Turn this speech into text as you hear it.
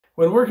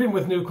When working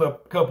with new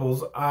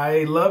couples,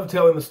 I love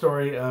telling the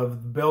story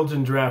of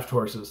Belgian draft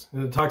horses.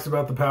 And it talks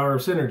about the power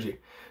of synergy,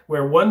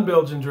 where one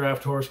Belgian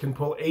draft horse can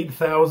pull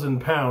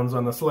 8,000 pounds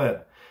on the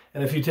sled.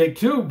 And if you take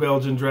two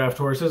Belgian draft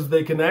horses,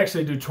 they can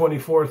actually do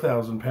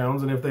 24,000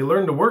 pounds. And if they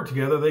learn to work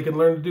together, they can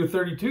learn to do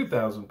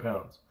 32,000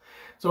 pounds.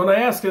 So when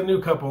I ask a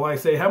new couple, I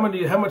say, how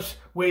much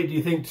weight do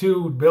you think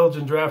two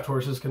Belgian draft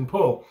horses can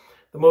pull?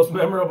 The most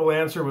memorable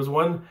answer was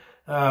one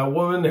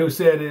woman who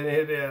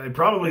said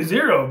probably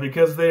zero,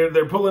 because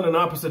they're pulling in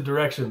opposite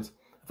directions.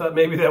 I thought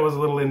maybe that was a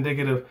little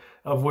indicative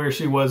of where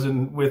she was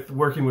with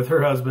working with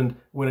her husband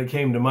when it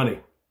came to money.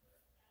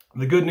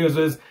 The good news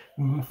is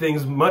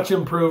things much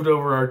improved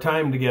over our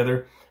time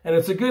together, and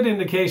it's a good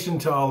indication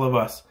to all of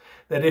us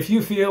that if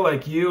you feel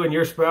like you and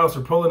your spouse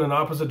are pulling in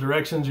opposite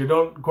directions, you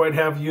don't quite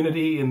have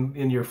unity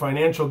in your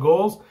financial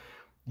goals,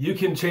 you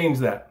can change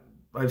that.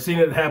 I've seen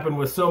it happen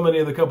with so many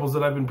of the couples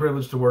that I've been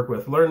privileged to work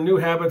with. Learn new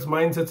habits,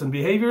 mindsets, and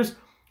behaviors,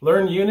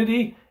 learn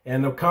unity,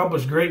 and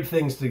accomplish great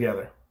things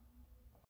together.